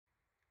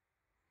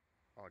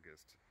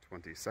August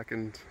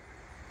 22nd.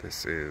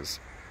 This is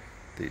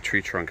the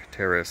Tree Trunk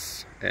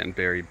Terrace and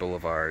Berry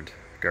Boulevard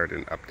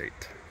garden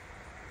update.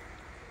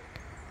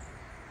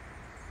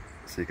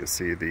 So you can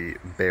see the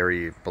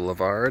Berry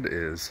Boulevard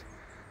is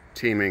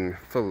teeming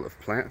full of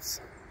plants.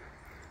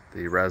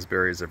 The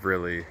raspberries have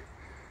really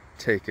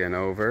taken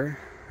over,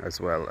 as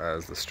well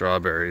as the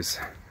strawberries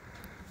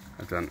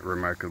have done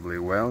remarkably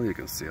well. You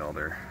can see all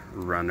their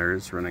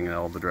runners running in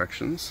all the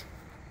directions.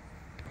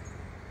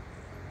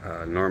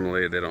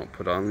 Normally they don't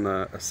put on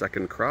a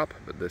second crop,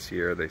 but this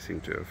year they seem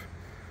to have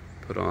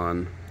put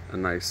on a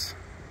nice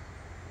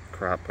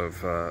crop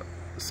of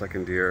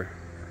second year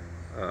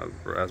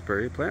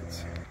raspberry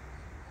plants.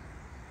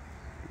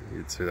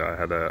 You'd see that I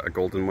had a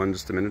golden one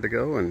just a minute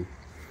ago, and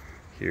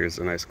here's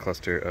a nice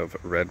cluster of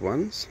red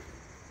ones.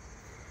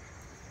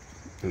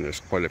 And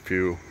there's quite a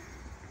few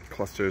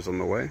clusters on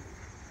the way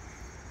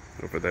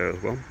over there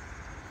as well.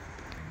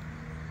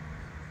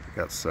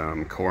 Got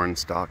some corn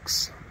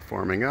stalks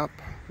forming up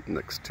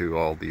next to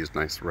all these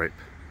nice ripe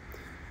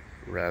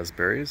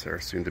raspberries, are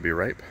soon to be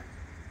ripe.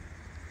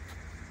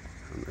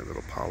 And their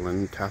little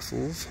pollen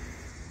tassels.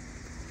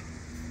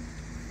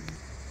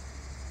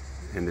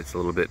 And it's a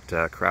little bit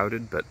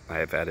crowded, but I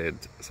have added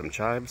some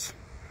chives.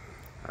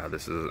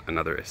 This is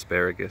another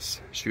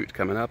asparagus shoot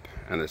coming up,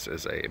 and this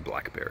is a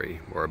blackberry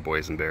or a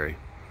boysenberry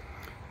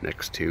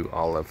next to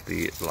all of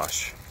the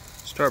lush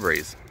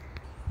strawberries.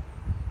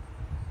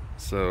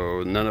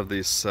 So none of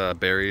these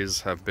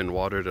berries have been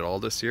watered at all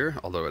this year,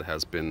 although it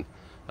has been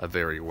a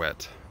very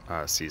wet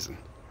season.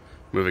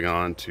 Moving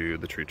on to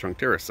the Tree Trunk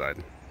Terrace side.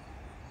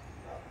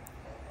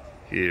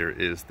 Here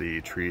is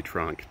the Tree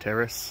Trunk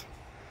Terrace.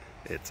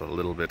 It's a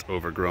little bit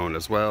overgrown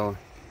as well.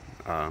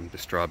 The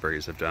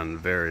strawberries have done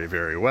very,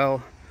 very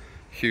well.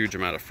 Huge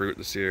amount of fruit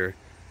this year,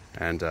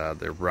 and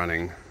they're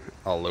running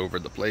all over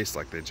the place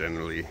like they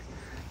generally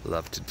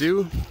love to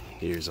do.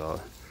 Here's a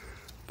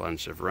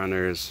bunch of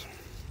runners.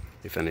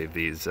 If any of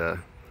these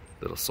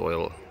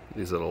little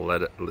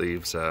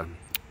leaves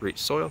reach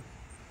soil,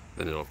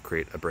 then it'll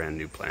create a brand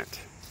new plant,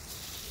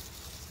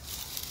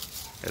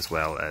 as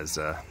well as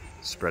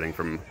spreading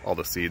from all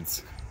the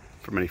seeds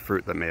from any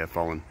fruit that may have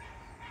fallen.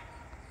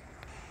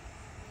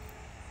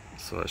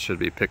 So I should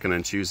be picking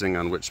and choosing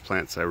on which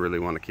plants I really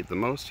want to keep the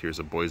most. Here's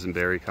a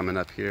boysenberry coming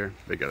up here.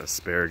 They got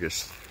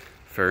asparagus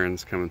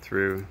ferns coming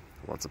through.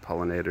 Lots of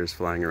pollinators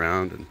flying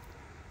around and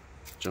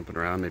jumping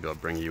around. Maybe I'll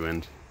bring you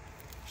in,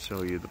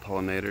 show you the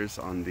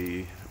pollinators on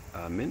the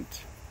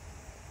mint.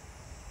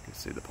 You can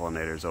see the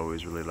pollinators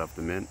always really love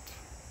the mint.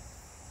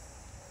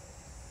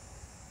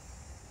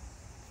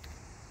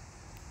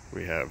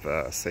 We have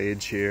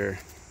sage here,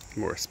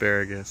 more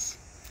asparagus.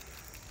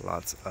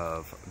 Lots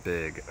of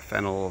big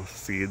fennel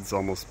seeds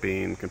almost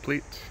being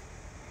complete.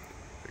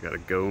 We got a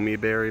gomi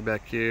berry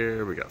back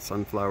here. We got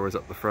sunflowers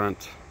up the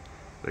front.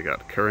 We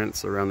got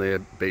currants around the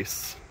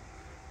base.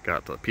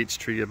 Got the peach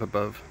tree up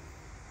above.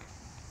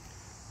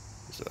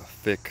 There's a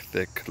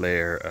thick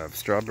layer of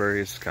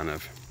strawberries kind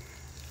of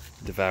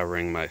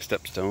devouring my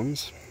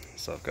stepstones.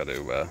 So I've got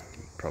to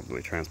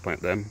probably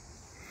transplant them.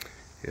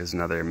 Here's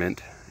another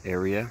mint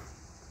area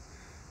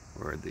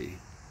where the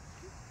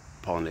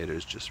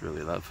pollinators just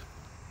really love.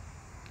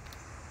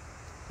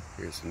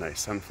 Here's a nice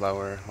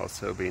sunflower,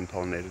 also being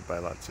pollinated by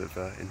lots of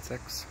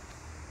insects.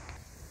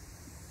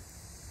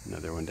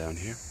 Another one down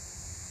here.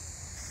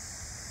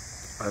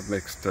 I've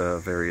mixed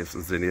various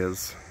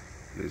zinnias.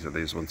 These are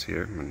these ones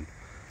here, and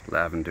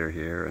lavender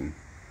here, and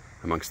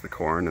amongst the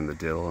corn and the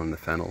dill and the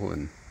fennel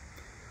and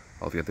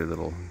all the other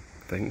little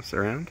things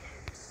around.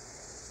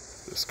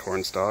 This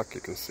corn stalk,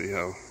 you can see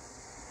how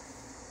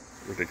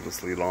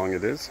ridiculously long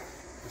it is.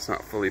 It's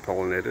not fully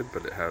pollinated,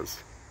 but it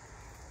has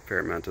a fair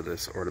amount of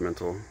this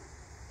ornamental,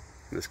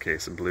 in this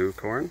case blue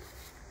corn,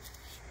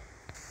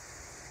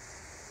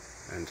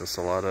 and just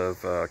a lot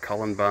of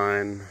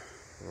columbine,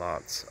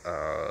 lots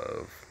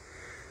of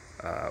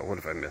what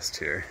have I missed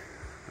here?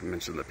 I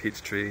mentioned the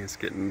peach tree. It's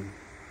getting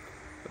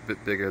a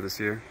bit bigger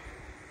this year,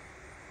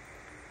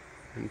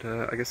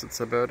 and I guess that's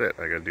about it.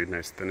 I gotta do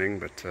nice thinning,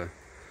 but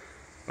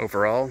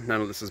overall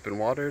none of this has been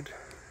watered,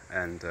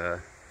 and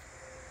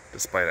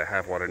despite I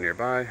have water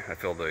nearby, I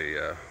fill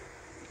the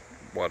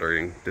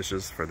watering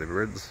dishes for the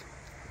birds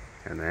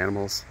and the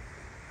animals.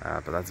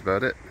 But that's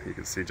about it. You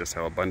can see just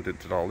how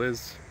abundant it all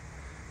is.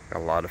 Got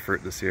a lot of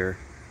fruit this year,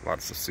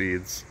 lots of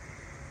seeds,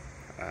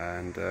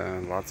 and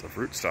lots of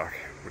rootstock,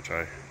 which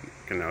I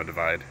can now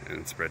divide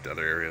and spread to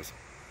other areas.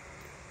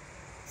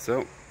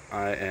 So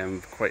I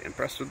am quite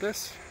impressed with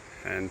this,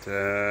 and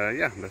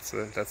yeah, that's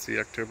the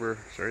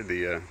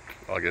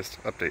August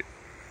update.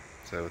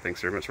 So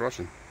thanks very much for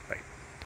watching.